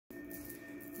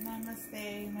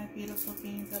Namaste, my beautiful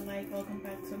beings alike. Welcome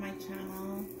back to my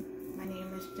channel. My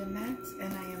name is Jeanette,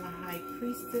 and I am a high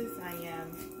priestess. I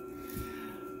am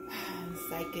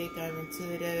psychic. I'm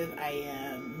intuitive. I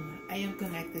am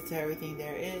connected to everything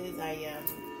there is. I am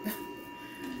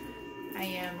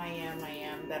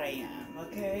that I am.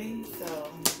 Okay, so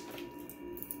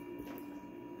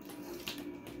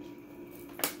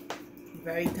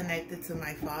very connected to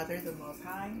my Father, the Most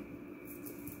High.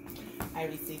 I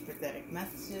receive prophetic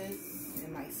messages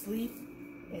in my sleep,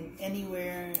 and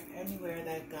anywhere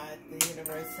that God, the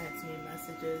universe, sends me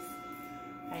messages,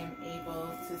 I am able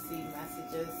to see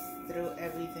messages through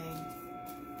everything.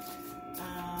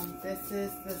 This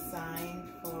is the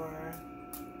sign for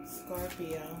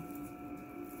Scorpio.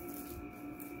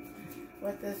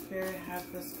 What does Spirit have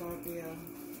for Scorpio?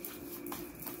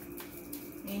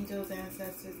 Angels,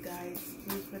 ancestors, guides,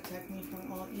 please protect me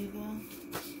from all evil.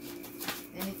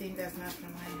 Anything that's not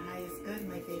from my highest good,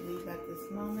 may they leave at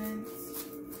this moment.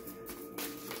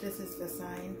 This is the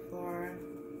sign for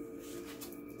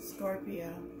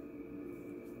Scorpio.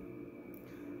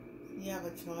 You have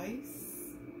a choice.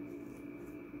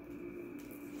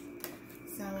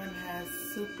 Someone has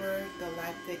super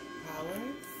galactic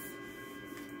powers.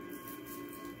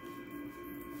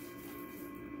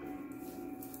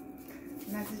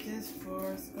 Messages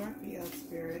for Scorpio,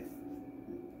 Spirit.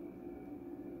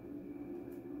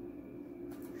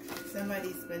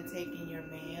 Somebody's been taking your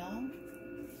mail,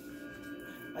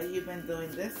 or you've been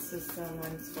doing this to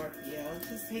someone, Scorpio.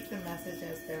 Just take the message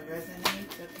as they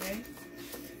resonate, okay?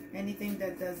 Anything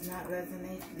that does not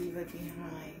resonate, leave it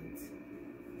behind.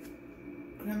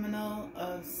 Criminal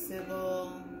of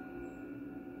civil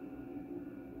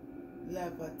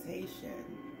levitation.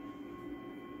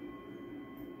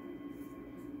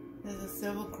 There's a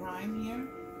civil crime here.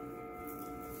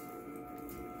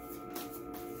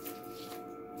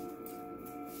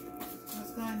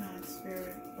 What's going on,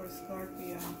 Spirit, for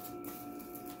Scorpio?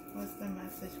 What's the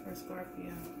message for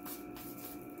Scorpio?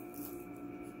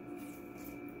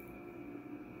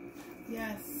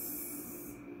 Yes,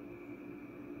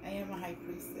 I am a high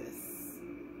priestess.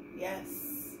 Yes.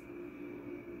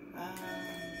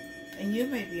 And you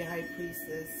may be a high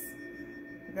priestess.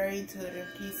 Very intuitive,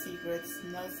 key secrets,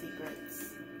 no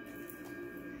secrets.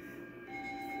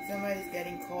 Somebody's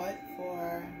getting caught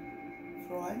for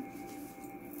fraud.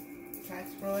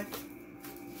 Tax fraud.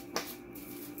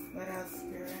 What else,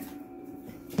 Spirit?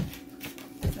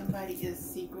 Somebody is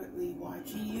secretly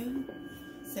watching you,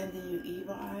 sending you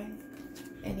evil eye.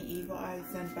 Any evil eye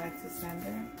sent back to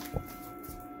sender.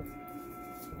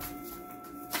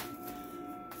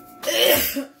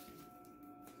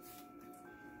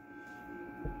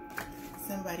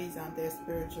 Somebody's on their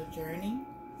spiritual journey,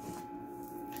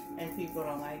 and people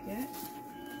don't like it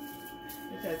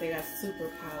because they got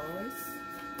superpowers.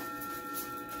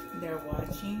 They're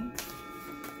watching.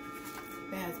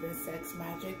 There has been sex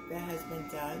magic that has been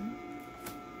done.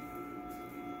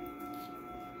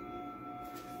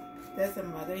 There's a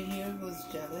mother here who's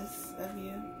jealous of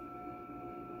you.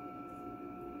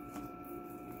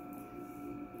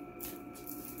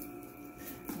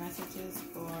 Messages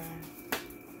for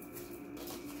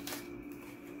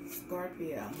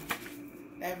Scorpio.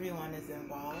 Everyone is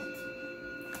involved.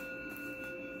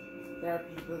 There are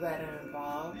people that are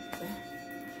involved.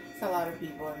 It's a lot of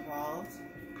people involved.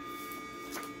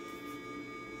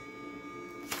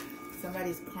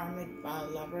 Somebody's karmic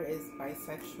lover is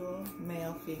bisexual,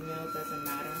 male, female, doesn't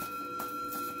matter.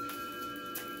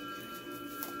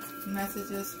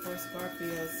 Messages for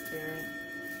Scorpio, Spirit.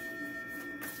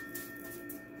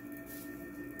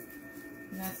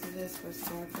 Messages for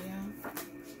Scorpio.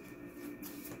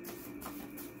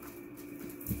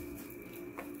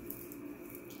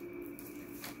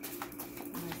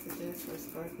 Messages for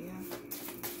Scorpio.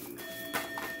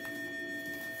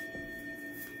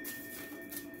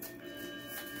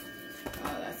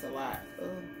 Oh, that's a lot.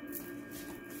 Ooh.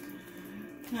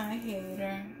 Hi,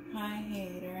 hater. Hi,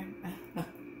 hater.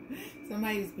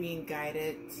 Somebody's being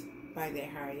guided by their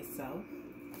higher self.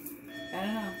 I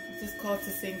don't know. Just called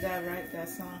to sing that, right? That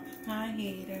song. Hi,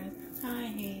 haters. Hi,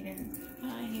 haters.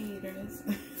 Hi, haters.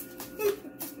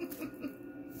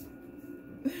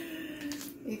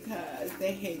 Because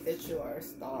they hate that you are a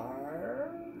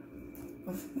star.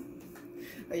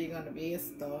 Are you going to be a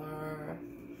star?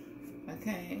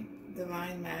 Okay.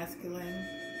 Divine masculine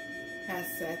has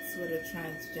sex with a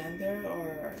transgender,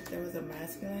 or there was a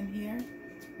masculine here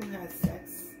who had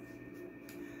sex,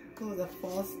 who was a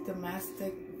false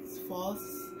domestic, oh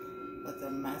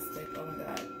my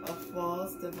God, a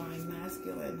false divine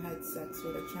masculine had sex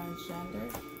with a transgender.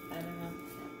 I don't know.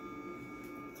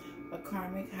 A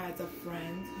karmic has a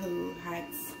friend who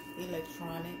had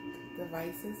electronic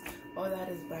devices. Oh, that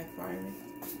is backfiring.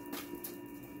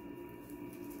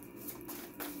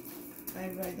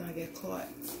 Everybody's gonna get caught.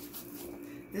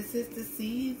 This is the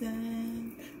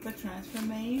season for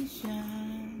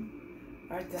transformation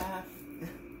or death.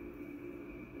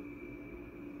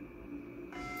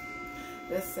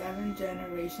 The 7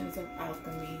 generations of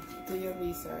alchemy. Do your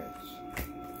research.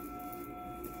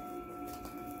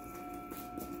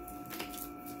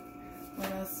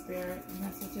 What else, Spirit?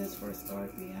 Messages for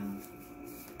Scorpio.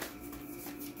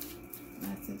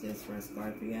 Messages for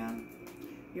Scorpio.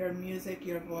 Your music,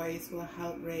 your voice will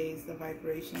help raise the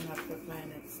vibration of the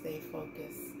planet. Stay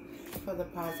focused. For the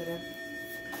positive,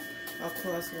 a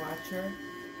cross watcher.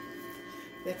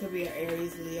 There could be an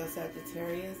Aries, Leo,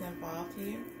 Sagittarius involved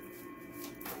here.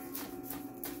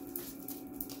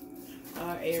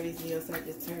 Aries, Leo,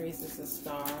 Sagittarius is a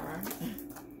star.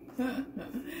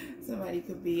 Somebody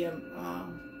could be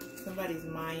somebody's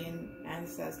Mayan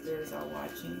ancestors are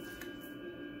watching.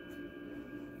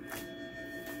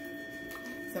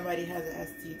 Somebody has an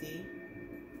STD.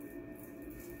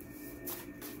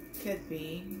 Could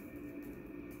be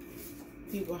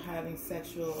people having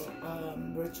sexual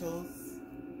rituals.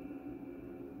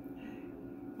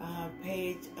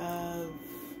 Page of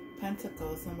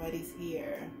Pentacles. Somebody's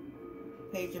here.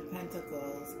 Page of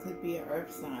Pentacles could be an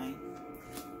earth sign.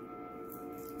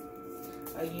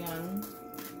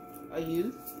 A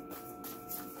youth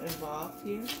involved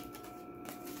here.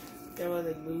 There was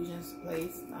illusions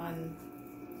placed on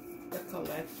the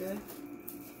collective.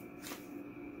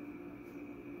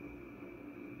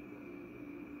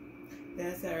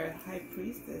 There's our high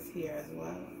priestess here as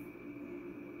well.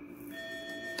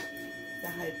 The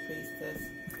high priestess.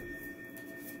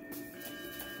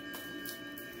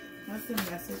 What's the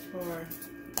message for?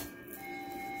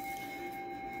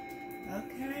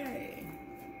 Okay.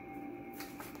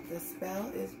 The spell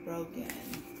is broken.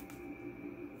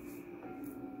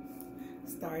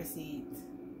 Starseed.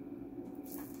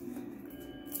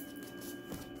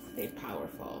 Stay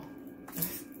powerful.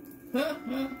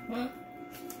 The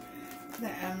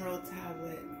Emerald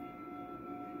Tablet.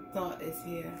 Thought is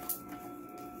here.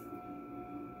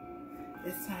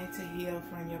 It's time to heal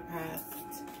from your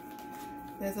past.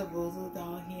 There's a voodoo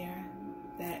doll here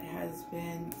that has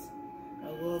been,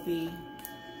 or will be,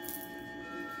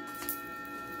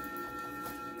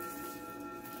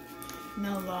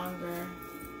 no longer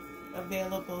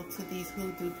available to these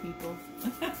hoodoo people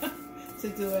to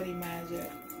do any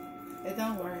magic. It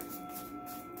don't work.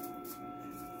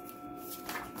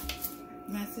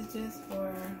 Messages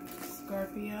for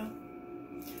Scorpio.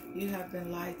 You have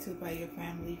been lied to by your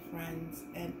family, friends,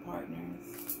 and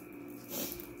partners.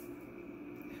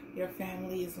 Your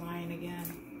family is lying again.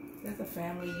 There's a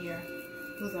family here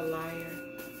who's a liar.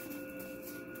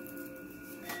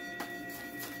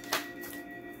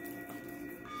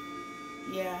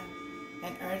 Yeah,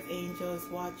 an earth angel is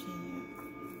watching you.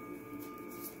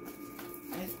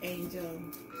 An angel.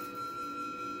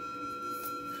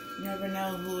 You never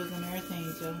know who is an earth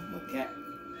angel, okay?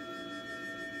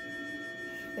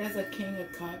 There's a King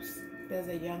of Cups. There's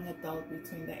a young adult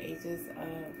between the ages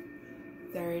of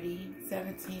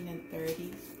 17 and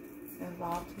 30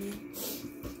 involved here.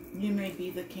 You may be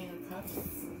the King of Cups.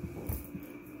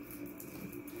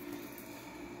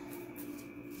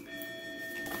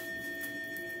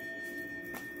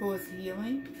 Who is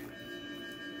healing?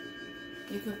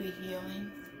 You could be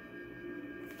healing.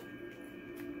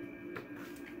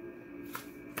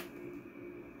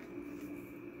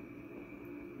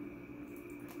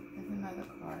 There's another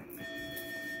card.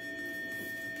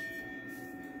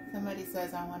 Somebody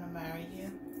says, I want to marry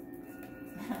you.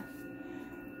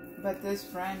 But this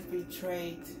friend was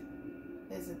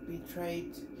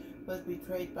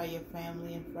betrayed by your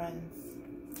family and friends.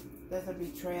 There's a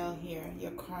betrayal here.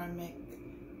 Your karmic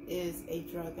is a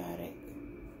drug addict.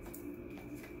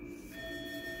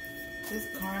 This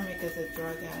karmic is a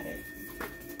drug addict.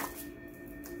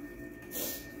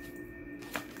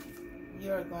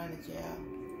 You're going to jail.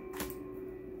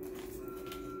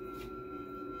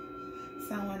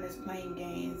 Someone is playing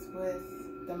games with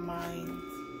the mind.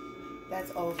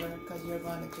 That's over because you're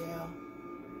going to jail.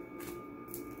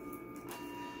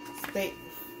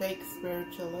 Fake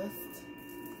spiritualist.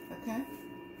 Okay?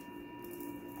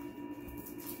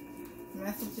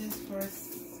 Messages for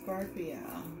Scorpio.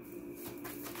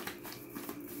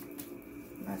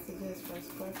 Messages for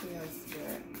Scorpio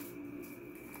spirit.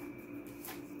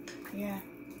 Yeah.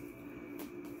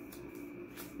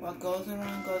 What goes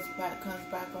around comes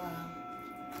back around.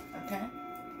 Okay?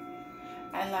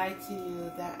 I lied to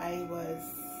you that I was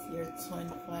your twin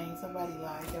flame. Somebody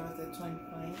lied. There was a twin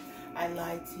flame. I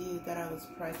lied to you that I was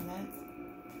pregnant.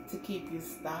 to keep you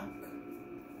stuck.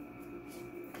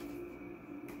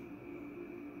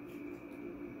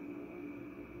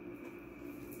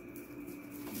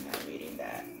 I'm not reading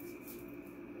that.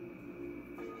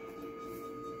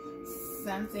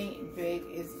 Something big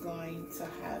is going to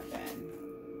happen.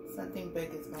 Something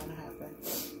big is going to happen.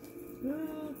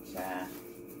 Ooh, child.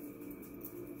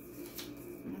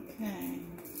 Okay.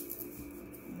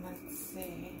 Let's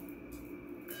see.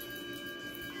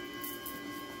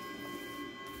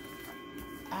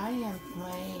 I am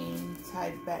playing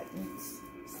Tibetan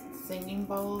singing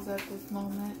bowls at this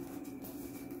moment.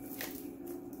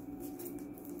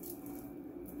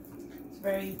 It's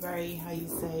very, very, how you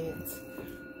say it,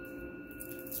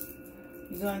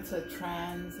 you go into a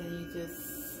trance and you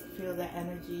just feel the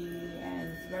energy, and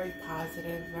it's very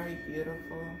positive, very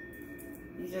beautiful.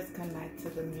 You just connect to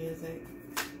the music.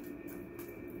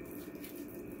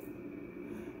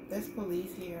 There's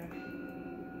police here.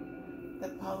 The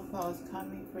Po.BOX is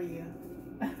coming for you.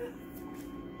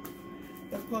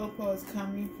 The Po.BOX is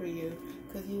coming for you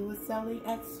because you were selling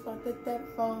X for the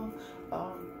devil.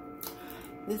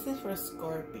 This is for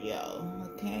Scorpio,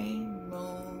 okay?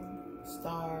 Moon,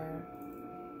 star,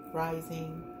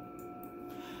 rising.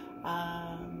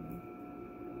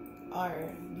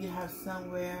 Or you have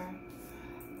somewhere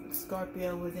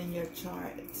Scorpio within your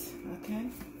chart, okay?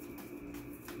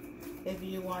 If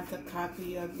you want a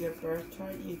copy of your birth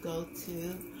chart, you go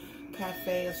to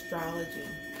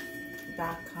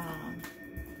cafeastrology.com,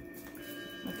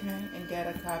 okay, and get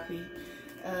a copy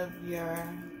of your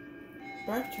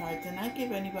birth chart. Do not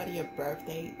give anybody a birth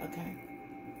date, okay?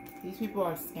 These people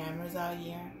are scammers out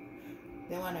here.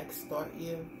 They want to extort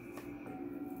you.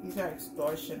 These are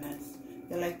extortionists.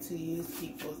 They like to use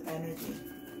people's energy.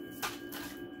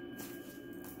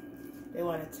 They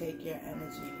want to take your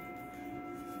energy.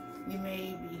 You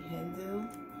may be Hindu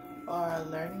or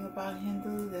learning about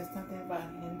Hindu. There's something about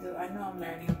Hindu. I know I'm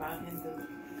learning about Hindu.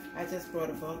 I just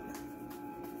wrote a book.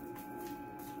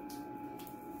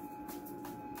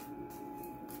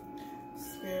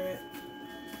 Spirit,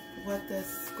 what does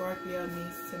Scorpio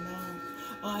needs to know?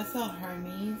 Oh, I saw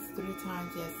Hermes 3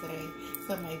 times yesterday.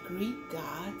 So my Greek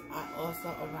gods are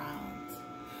also around.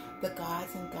 The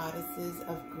gods and goddesses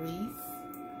of Greece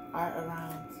are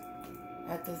around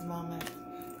at this moment.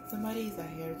 Somebody's a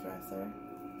hairdresser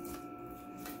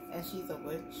and she's a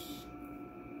witch.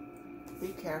 Be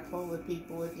careful with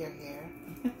people with your hair.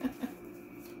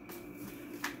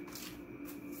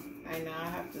 I know I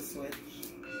have to switch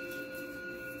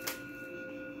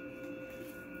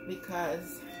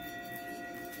because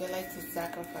they like to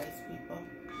sacrifice people.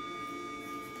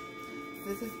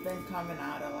 This has been coming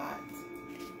out a lot.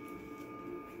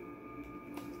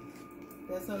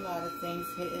 There's a lot of things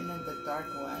hidden in the dark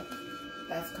web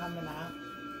that's coming out.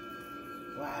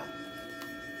 Wow.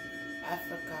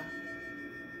 Africa.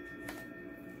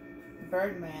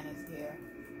 Birdman is here.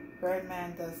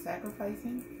 Birdman does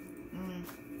sacrificing.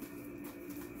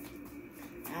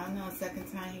 I don't know,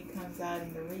 second time he comes out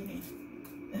in the reading.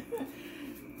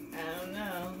 I don't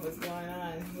know what's going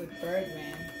on with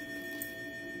Birdman.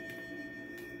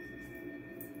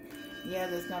 Yeah,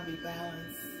 there's gonna be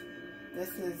balance.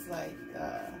 This is like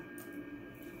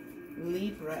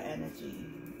Libra energy,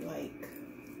 like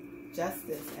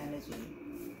justice energy.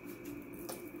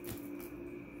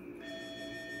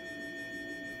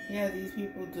 Yeah, these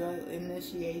people do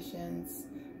initiations,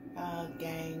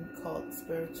 gang, cult,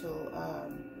 spiritual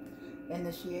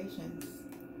initiations.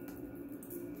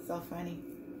 So funny.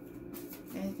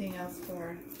 Anything else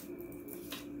for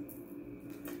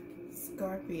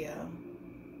Scorpio?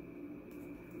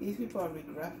 These people are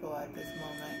regretful at this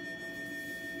moment.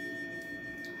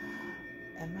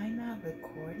 Am I not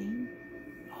recording?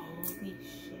 Holy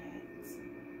shit.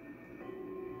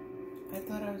 I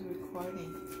thought I was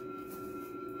recording.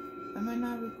 Am I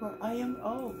not recording? I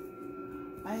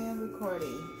am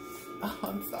recording. Oh,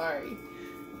 I'm sorry.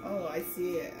 Oh, I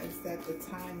see it. It's that the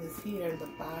time is here in the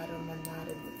bottom and not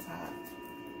in the top.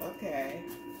 Okay.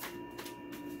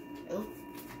 Oh.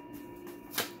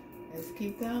 Let's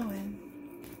keep going.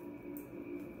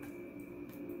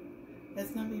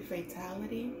 There's gonna be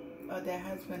fatality. Oh, there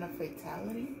has been a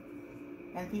fatality.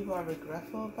 And people are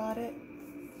regretful about it.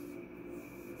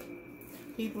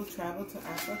 People travel to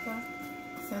Africa.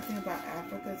 Something about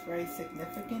Africa is very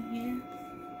significant here.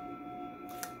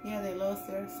 Yeah, they lost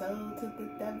their soul to the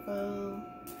devil.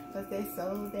 Because they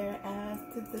sold their ass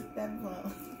to the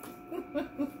devil.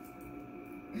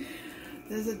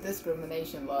 There's a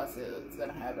discrimination lawsuit that's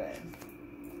gonna happen.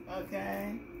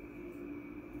 Okay?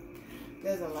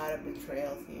 There's a lot of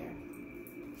betrayals here.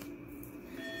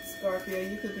 Scorpio,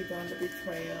 you could be going to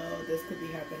betrayal. This could be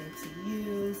happening to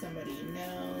you, somebody you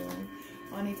know.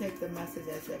 Only take the message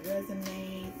as it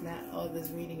resonates. Not all this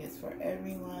reading is for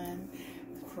everyone.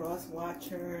 Cross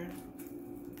watcher.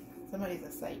 Somebody's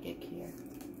a psychic here.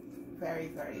 Very,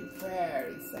 very,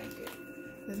 very psychic.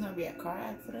 There's going to be a car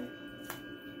accident.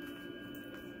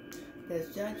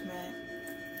 There's judgment.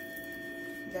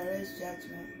 There is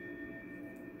judgment.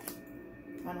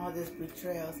 On all this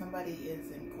betrayal. Somebody is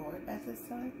in court at this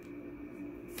time.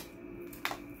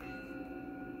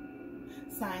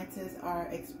 Scientists are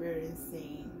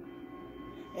experimenting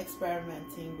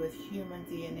with human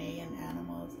DNA and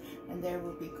animals, and they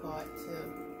will be caught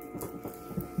too.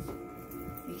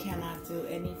 You cannot do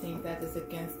anything that is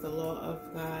against the law of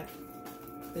God,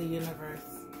 the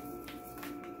universe.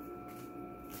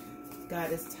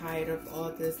 God is tired of all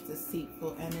this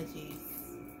deceitful energies.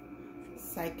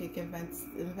 Psychic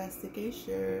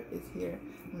investigation is here.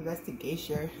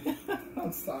 Investigation.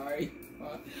 I'm sorry.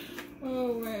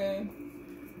 Oh man.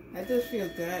 I just feel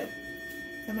good.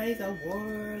 Somebody's a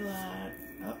warlock.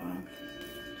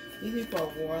 These people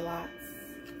are warlocks.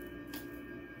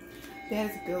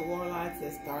 There's good warlocks,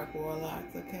 there's dark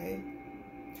warlocks, okay?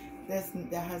 That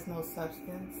has no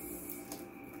substance.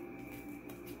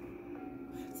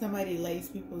 Somebody lays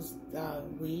people's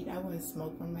weed. I wouldn't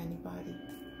smoke from anybody.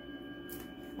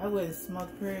 I wouldn't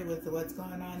smoke, period, with what's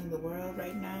going on in the world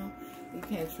right now. You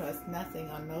can't trust nothing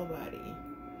on nobody.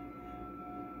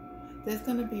 There's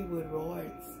going to be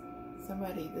rewards.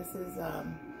 Somebody, this is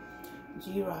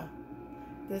Jira.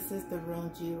 This is the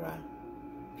rune Jira.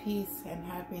 Peace and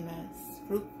happiness.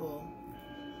 Fruitful.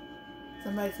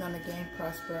 Somebody's going to gain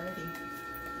prosperity.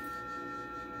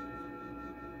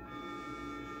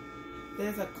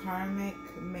 There's a karmic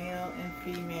male and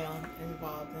female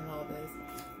involved in all this.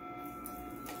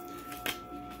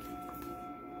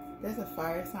 There's a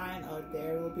fire sign, or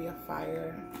there will be a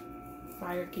fire.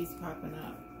 Fire keeps popping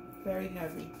up. Very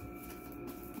heavy.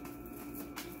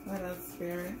 What else,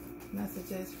 Spirit?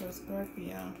 Messages for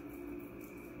Scorpio.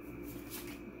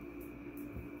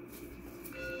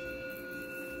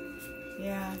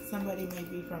 Yeah, somebody may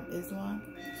be from Islam.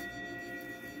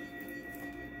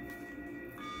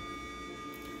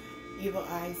 Evil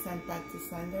eye sent back to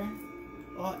sender.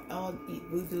 All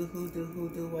voodoo,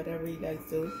 hoodoo, whatever you guys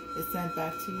do is sent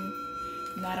back to you.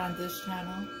 Not on this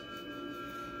channel.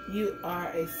 You are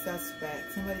a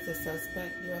suspect. Somebody's a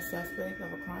suspect. You're a suspect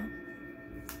of a crime.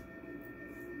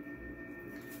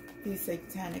 These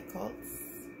satanic cults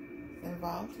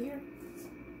involved here.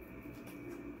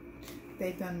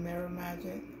 They've done mirror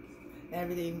magic.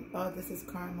 Everything. Oh, this is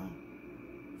karma.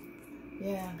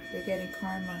 Yeah, they're getting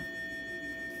karma.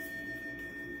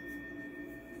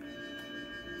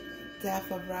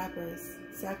 Death of rappers.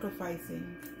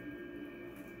 Sacrificing.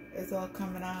 It's all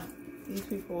coming out. These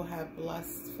people have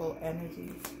lustful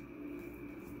energies.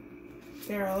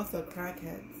 They're also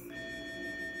crackheads.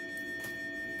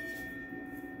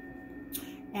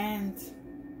 And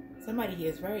somebody here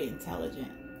is very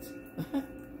intelligent.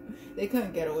 They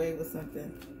couldn't get away with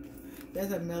something.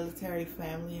 There's a military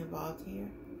family involved here.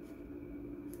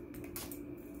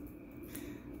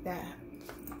 That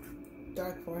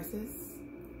dark forces.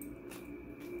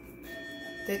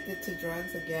 Addicted to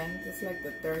drugs again. This is like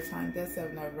the third time. There's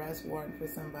an arrest warrant for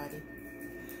somebody.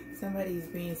 Somebody's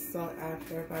being sought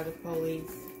after by the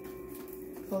police.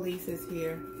 Police is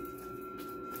here.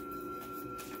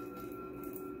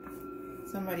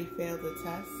 Somebody failed the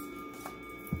test.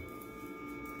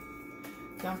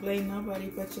 Don't blame nobody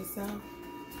but yourself.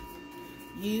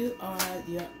 You are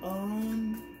your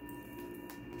own.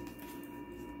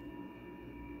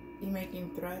 You're making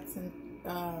threats and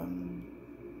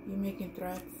you're making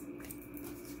threats.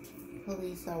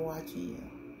 Police are watching you.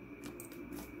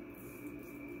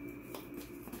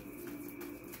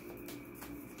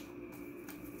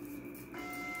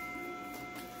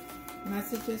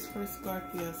 Messages for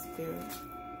Scorpio spirit.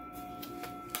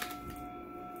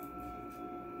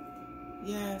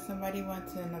 Yeah, somebody went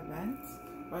to an event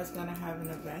or is going to have an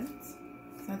event.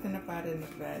 Something about an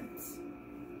event.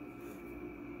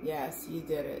 Yes, you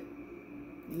did it.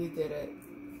 You did it.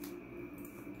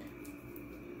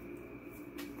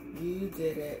 You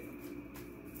did it.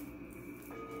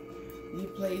 You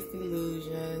placed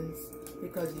illusions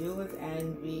because you was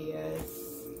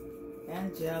envious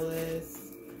and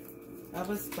jealous of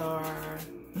a star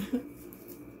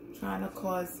trying to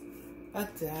cause a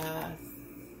death.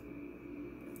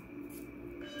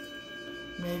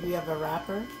 Maybe of a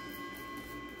rapper.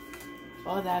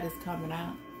 All that is coming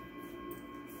out.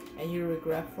 And you're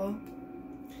regretful.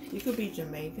 You could be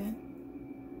Jamaican.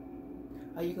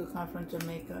 Or you could come from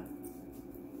Jamaica.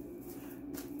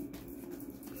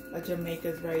 Jamaica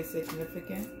is very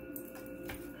significant.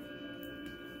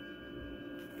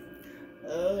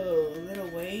 Oh, Lil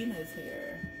Wayne is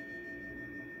here.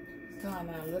 What's going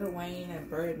on? Lil Wayne and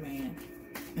Birdman.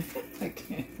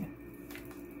 Okay.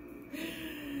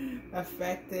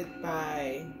 Affected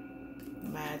by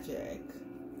magic.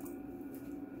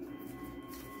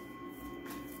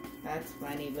 That's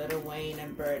funny. Lil Wayne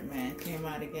and Birdman came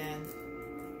out again.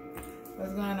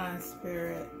 What's going on,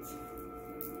 Spirit?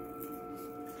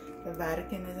 The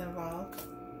Vatican is involved.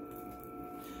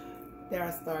 There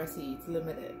are star seeds,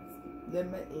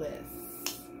 limitless.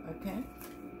 Okay?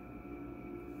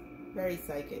 Very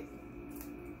psychic.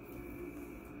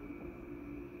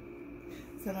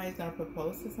 Somebody's gonna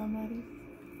propose to somebody.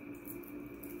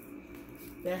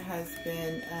 There has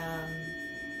been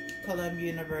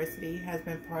Columbia University has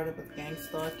been part of a gang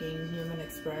stalking human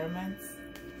experiments,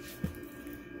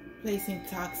 placing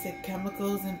toxic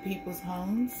chemicals in people's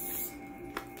homes.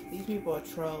 These people are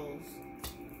trolls.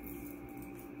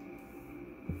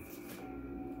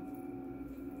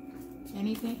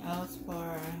 Anything else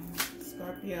for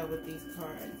Scorpio with these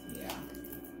cards? Yeah.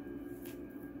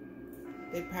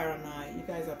 They're paranoid. You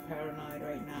guys are paranoid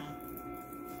right now.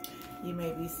 You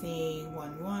may be seeing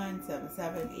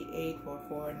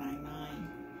 1177884499.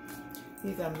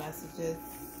 These are messages.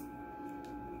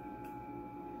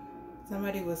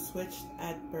 Somebody was switched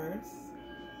at birth.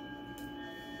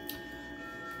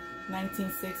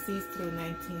 1960s through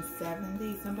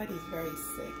 1970. Somebody's very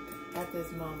sick at this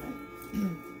moment.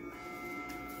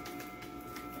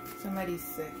 Somebody's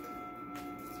sick.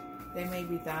 They may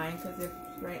be dying because they're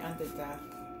right under death.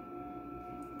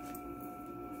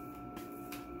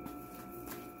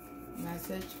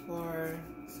 Message for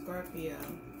Scorpio.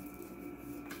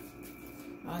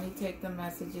 Only take the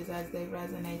messages as they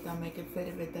resonate. Don't make it fit.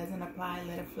 If it doesn't apply,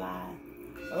 let it fly.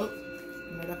 Oh,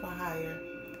 murder for hire.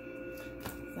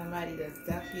 Somebody that's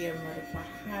deaf here, murder for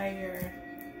hire.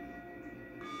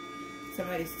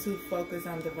 Somebody's too focused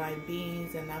on divine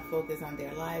beings and not focused on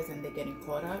their lives, and they're getting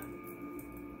caught up.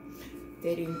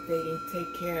 They didn't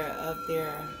take care of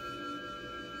their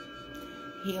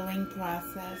healing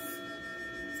process.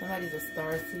 Somebody's a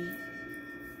starseed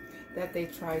that they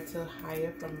tried to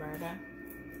hire for murder.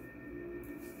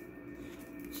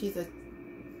 She's a,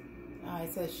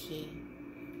 it says she,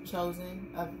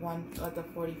 chosen of one of the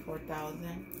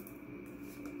 44,000.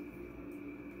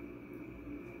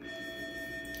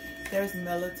 There's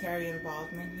military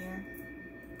involvement here.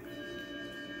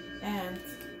 And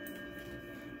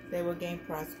they will gain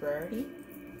prosperity.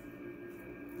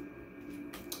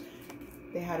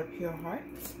 They had a pure heart.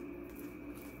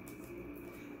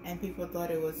 And people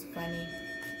thought it was funny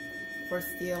for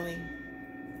stealing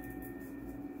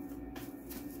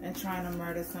and trying to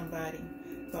murder somebody.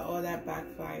 But all that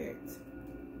backfired.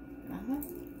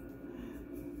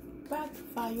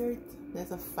 Backfired.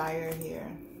 There's a fire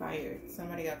here. Fired.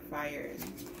 Somebody got fired.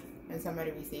 And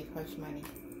somebody received hush money.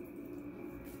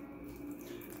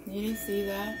 You didn't see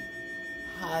that?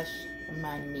 Hush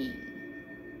money.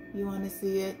 You want to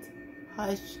see it?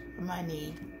 Hush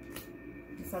money.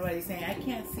 Somebody's saying, I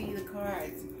can't see the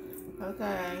cards.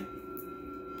 Okay.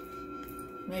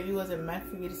 Maybe it wasn't meant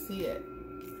for you to see it.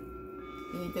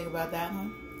 Anything about that, huh?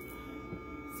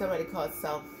 Somebody called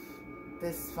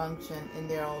self-dysfunction in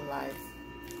their own lives.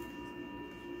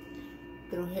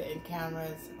 Through hidden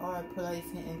cameras or place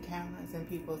hidden cameras in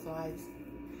people's lives.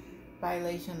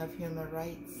 Violation of human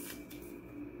rights.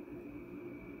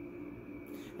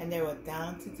 And they were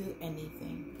down to do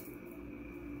anything.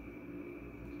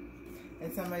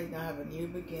 And somebody's gonna have a new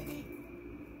beginning.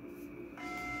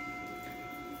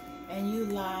 And you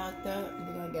locked up,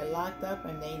 you're gonna get locked up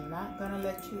and they're not gonna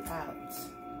let you out.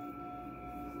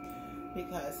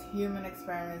 Because human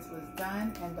experiments was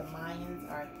done and the Mayans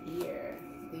are here.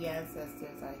 The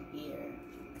ancestors are here.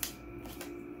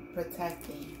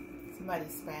 Protecting. Somebody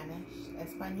Spanish.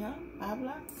 Espanol?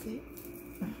 Habla? Si?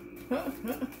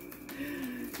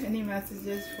 Any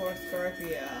messages for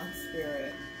Scorpio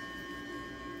spirit?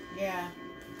 Yeah,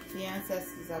 the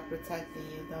ancestors are protecting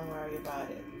you. Don't worry about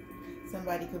it.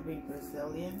 Somebody could be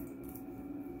Brazilian.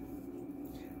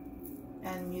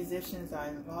 And musicians are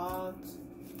involved.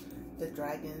 The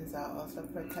dragons are also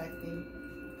protecting.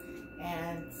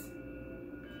 And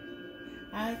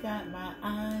I got my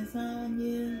eyes on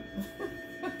you.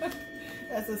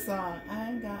 That's a song.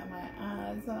 I got my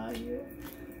eyes on you.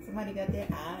 Somebody got their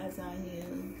eyes on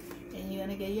you. And you're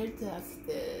going to get your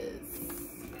justice.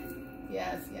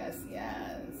 Yes, yes,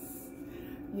 yes.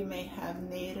 You may have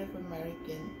Native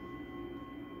American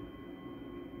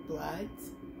blood,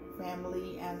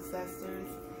 family, ancestors.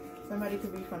 Somebody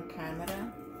could be from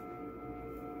Canada.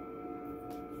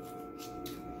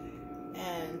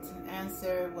 And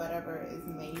answer whatever is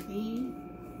maybe.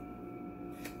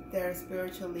 There are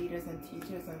spiritual leaders and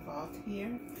teachers involved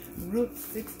here. Root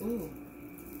 6. Ooh,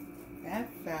 that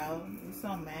fell. You're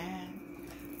so mad.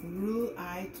 Rule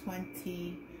I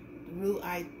 29,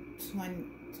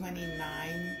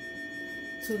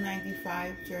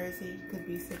 295, Jersey could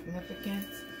be significant.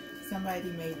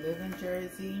 Somebody may live in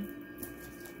Jersey.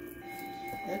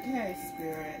 Okay,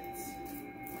 spirits.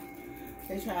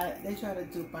 They try to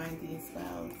do binding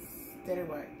spells. Did it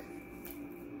work?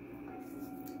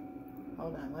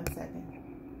 Hold on 1 second.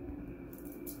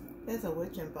 There's a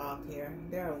witch involved here.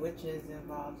 There are witches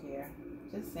involved here.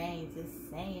 Just saying,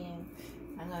 just saying.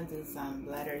 I'm gonna do some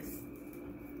letters.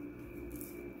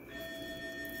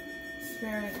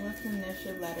 Spirit, what's the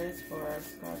initial letters for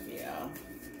Scorpio?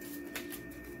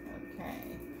 Okay.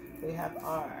 We have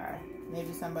R.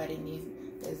 Maybe somebody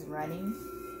is running.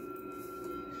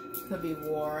 Could be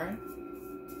war.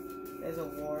 There's a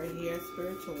war here.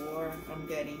 Spiritual war, I'm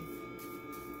getting.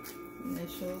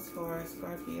 Initials for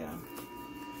Scorpio.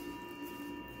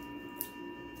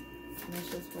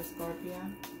 Initials for Scorpio.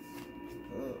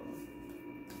 Ooh.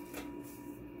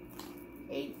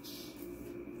 H.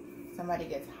 Somebody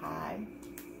gets high.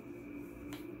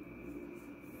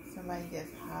 Somebody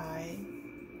gets high.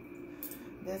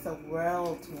 There's a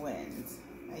whirlwind.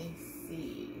 I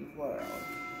see world.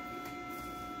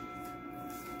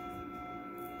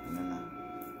 No.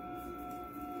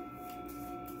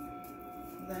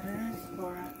 Letters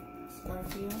for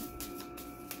Scorpio.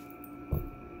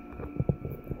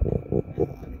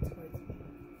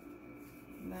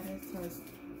 Letters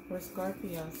for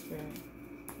Scorpio, spirit.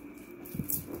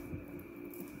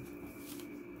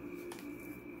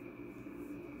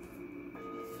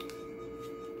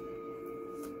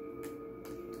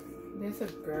 There's a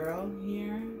girl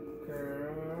here.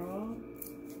 Girl.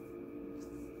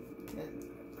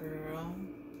 Girl.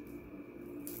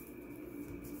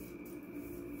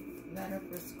 Letter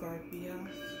for Scorpio.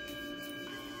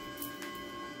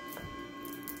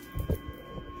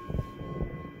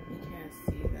 You can't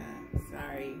see that.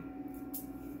 Sorry.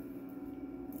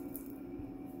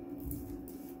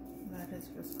 Letters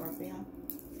for Scorpio.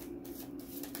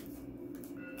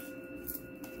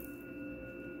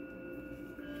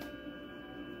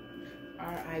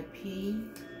 R.I.P.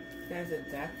 There's a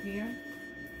death here.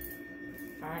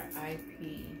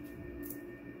 R.I.P.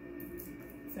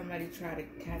 Somebody try to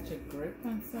catch a grip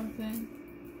on something,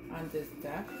 on this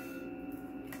death.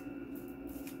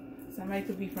 Somebody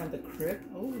could be from the crypt.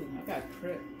 Oh, I got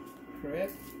crypt.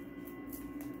 Crypt.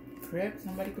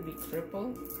 Somebody could be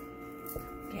crippled.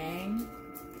 Gang.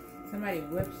 Somebody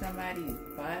whipped somebody's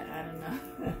butt. I don't know.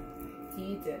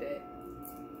 He did it.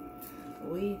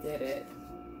 We did it.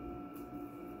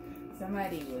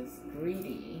 Somebody was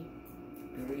greedy.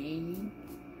 Greed.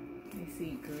 I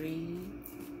see greed.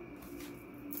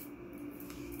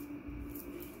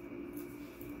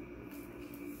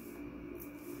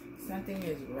 Something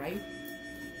is right.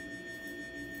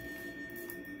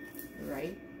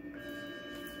 Right.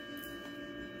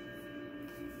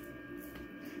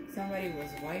 Somebody was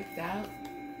wiped out.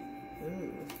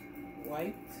 Ooh.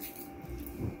 Wiped.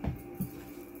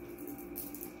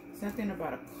 Something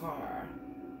about a car.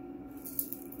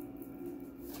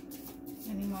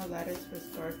 Any more letters for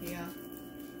Scorpio?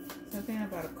 Something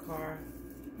about a car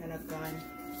and a gun.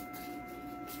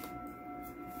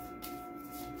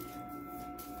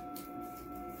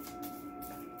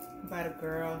 About a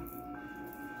girl.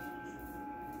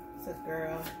 It's a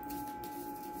girl.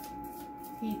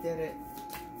 He did it.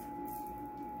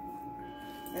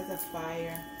 There's a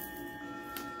fire.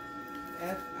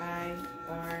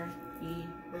 F-I-R-E.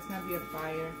 There's gonna be a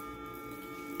fire.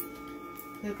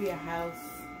 Could be a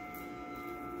house.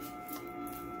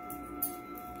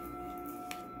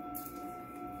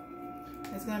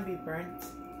 It's gonna be burnt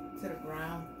to the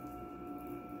ground.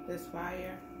 This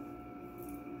fire.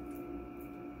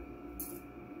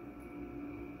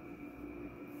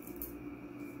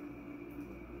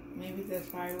 Maybe this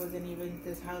fire wasn't even,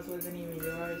 this house wasn't even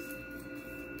yours.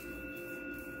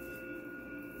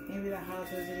 Maybe the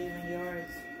house wasn't even yours.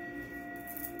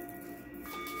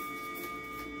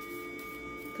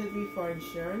 Could be for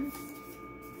insurance.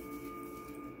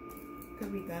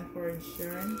 Could be done for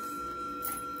insurance.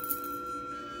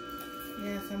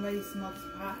 Yeah, somebody smokes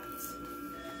pot.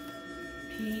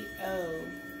 P.O.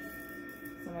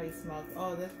 Somebody smokes.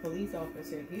 Oh, there's police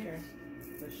officer here.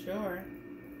 For sure.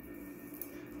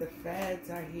 The feds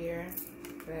are here.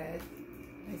 Feds.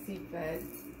 I see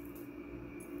feds.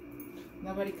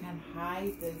 Nobody can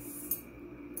hide this.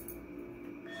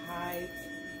 Hide.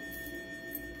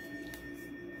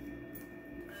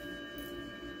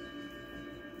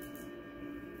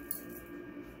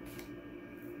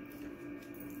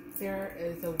 there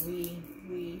is a we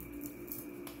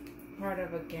part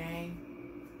of a gang.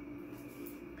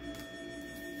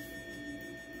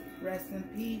 Rest in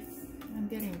peace. I'm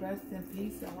getting rest in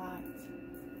peace a lot.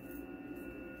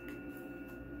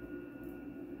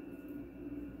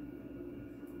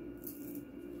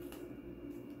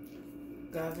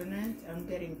 Government. I'm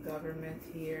getting government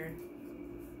here.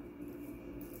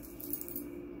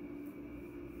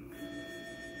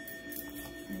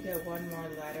 And get one more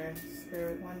letter.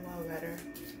 Spirit, one more letter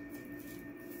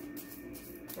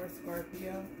for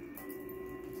Scorpio.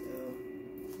 So,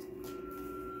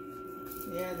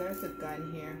 yeah, there's a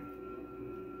gun here.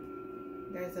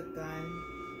 There's a gun.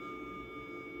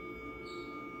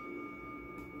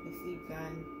 I see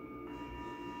gun.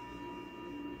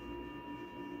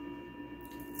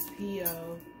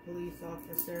 P.O. Police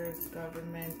officers,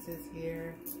 government is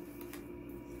here.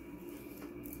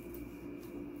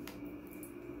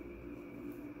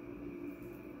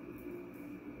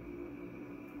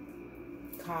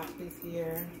 Cop is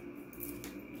here.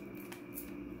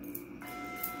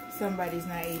 Somebody's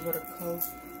not able to cope.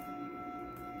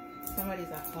 Somebody's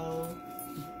a hoe.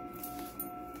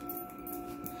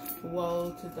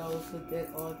 Woe to those who did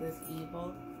all this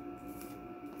evil.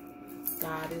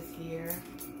 God is here.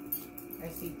 I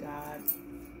see God.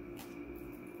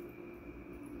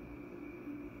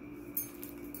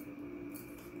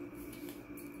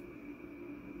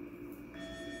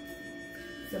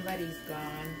 Somebody's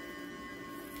gone.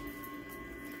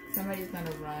 Somebody's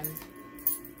gonna run.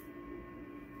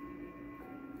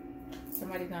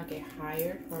 Somebody's gonna get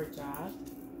hired for a job.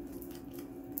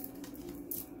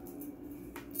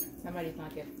 Somebody's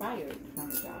gonna get fired from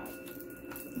a job.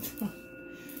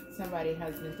 Somebody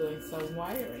has been doing some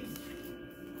wiring.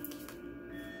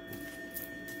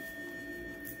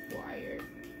 Wired.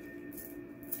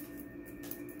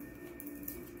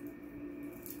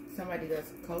 Somebody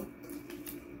does coke.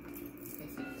 I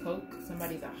see coke.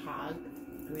 Somebody's a hog.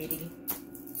 Greedy.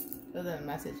 Those are the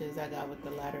messages I got with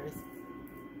the letters.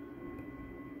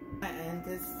 I end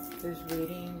this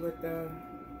reading with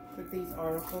these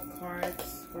oracle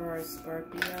cards for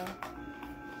Scorpio.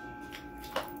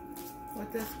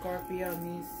 What does Scorpio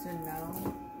needs to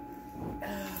know?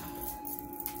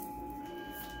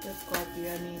 What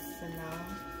Scorpio needs to know?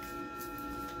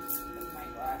 With my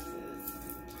glasses.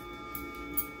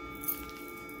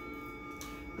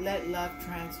 Let love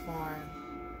transform.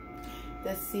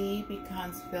 The sea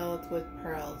becomes filled with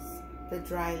pearls. The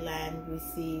dry land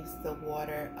receives the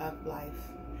water of life.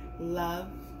 Love,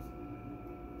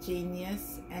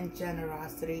 genius, and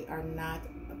generosity are not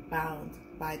bound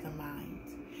by the mind.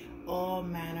 All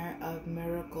manner of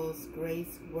miracles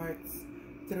grace works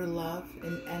through love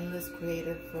in endless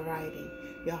creative variety.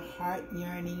 Your heart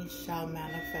yearning shall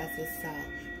manifest itself.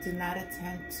 Do not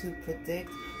attempt to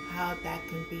predict how that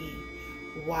can be.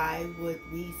 Why would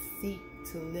we seek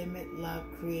to limit love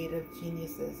creative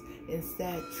geniuses?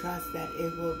 Instead, trust that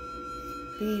it will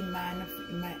be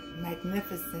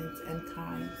magnificent and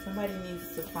kind. Somebody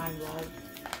needs to find love.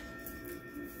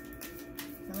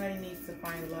 Somebody needs to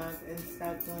find love and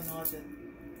stop doing all the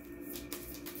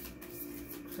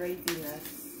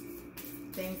craziness.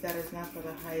 Things that is not for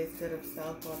the highest good of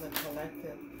self or the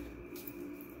collective.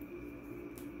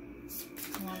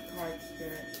 One card,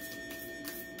 Spirit.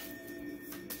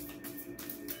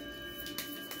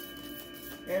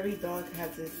 Every dog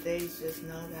has its days, just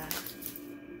know that.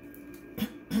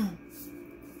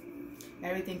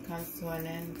 Everything comes to an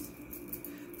end.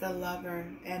 The lover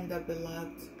and the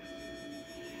beloved.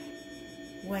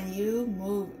 When you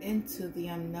move into the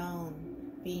unknown,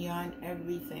 beyond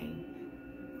everything,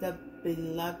 the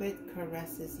beloved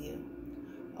caresses you.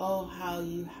 Oh, how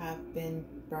you have been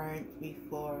burnt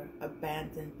before,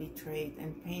 abandoned, betrayed,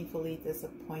 and painfully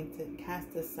disappointed,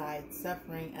 cast aside,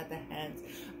 suffering at the hands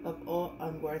of all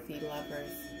unworthy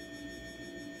lovers.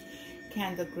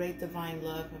 Can the great divine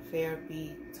love affair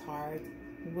be tarred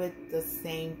with the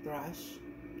same brush?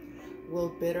 Will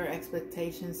bitter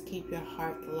expectations keep your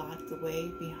heart locked away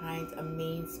behind a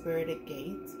mean-spirited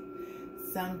gate?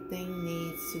 Something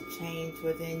needs to change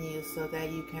within you so that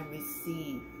you can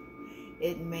receive.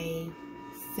 It may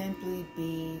simply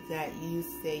be that you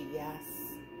say yes.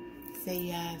 Say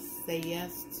yes. Say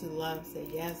yes to love. Say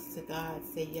yes to God.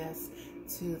 Say yes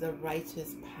to the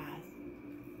righteous path.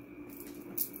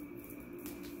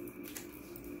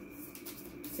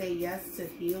 Say yes to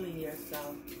healing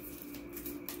yourself.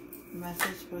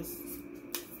 Message for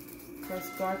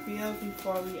Scorpio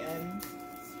before we end,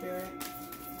 Spirit.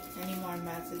 Any more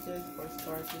messages for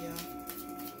Scorpio?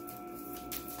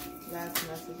 Last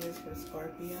messages for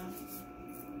Scorpio.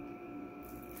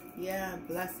 Yeah,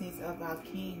 blessings of our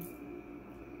King.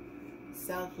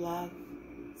 self-love,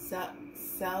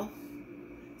 sell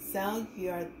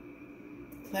your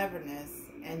cleverness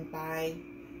and buy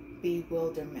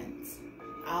bewilderment.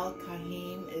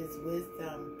 Al-Kahim is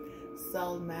wisdom,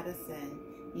 soul medicine.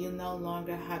 You no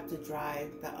longer have to drive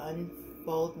the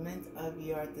unfoldment of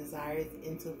your desires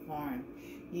into form.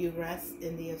 You rest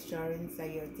in the assurance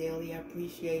that your daily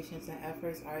appreciations and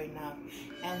efforts are enough,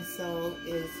 and so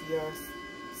is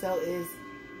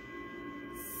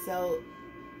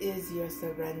your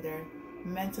surrender.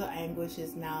 Mental anguish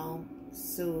is now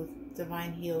soothed.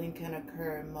 Divine healing can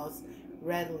occur most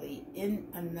readily in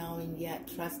a knowing yet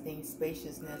trusting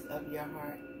spaciousness of your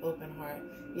heart, open heart.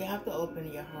 You have to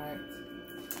open your heart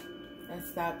and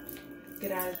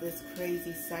get out of this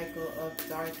crazy cycle of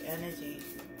dark energy.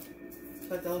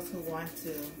 For those who want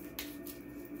to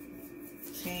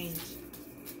change,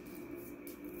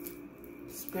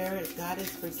 Spirit, God is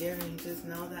forgiving. Just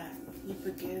know that He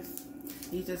forgives.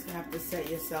 You just have to set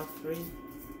yourself free.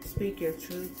 Speak your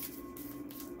truth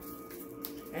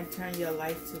and turn your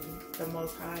life to the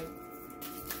Most High.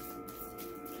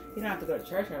 You don't have to go to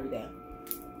church every day.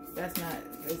 That's not,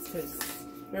 it's because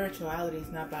spirituality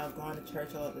is not about going to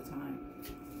church all the time.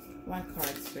 One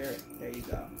card, Spirit. There you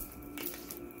go.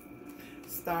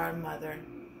 Star Mother.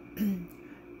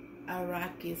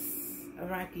 Arrakis.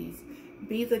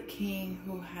 Be the king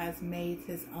who has made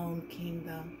his own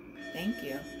kingdom. Thank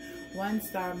you. One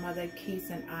Star Mother keeps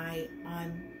an eye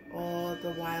on all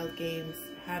the wild games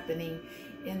happening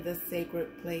in the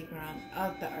sacred playground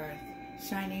of the earth,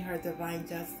 shining her divine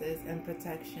justice and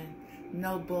protection.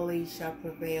 No bully shall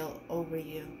prevail over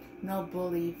you. No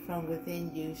bully from within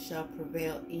you shall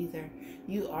prevail either.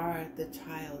 You are the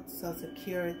child, so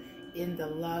secure in the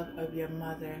love of your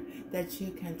mother that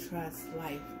you can trust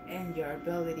life and your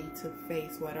ability to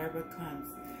face whatever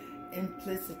comes.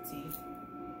 Implicity.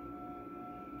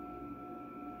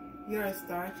 You're a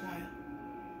star child.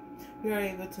 You are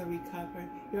able to recover.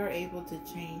 You are able to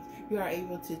change. You are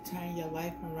able to turn your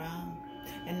life around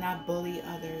and not bully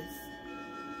others.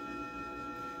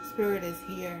 Spirit is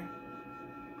here.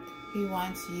 He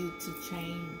wants you to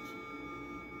change.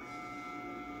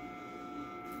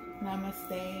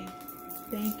 Namaste.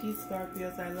 Thank you,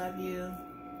 Scorpios. I love you.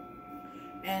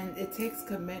 And it takes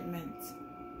commitment.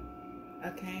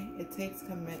 Okay? It takes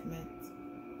commitment.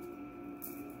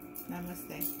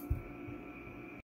 Namaste.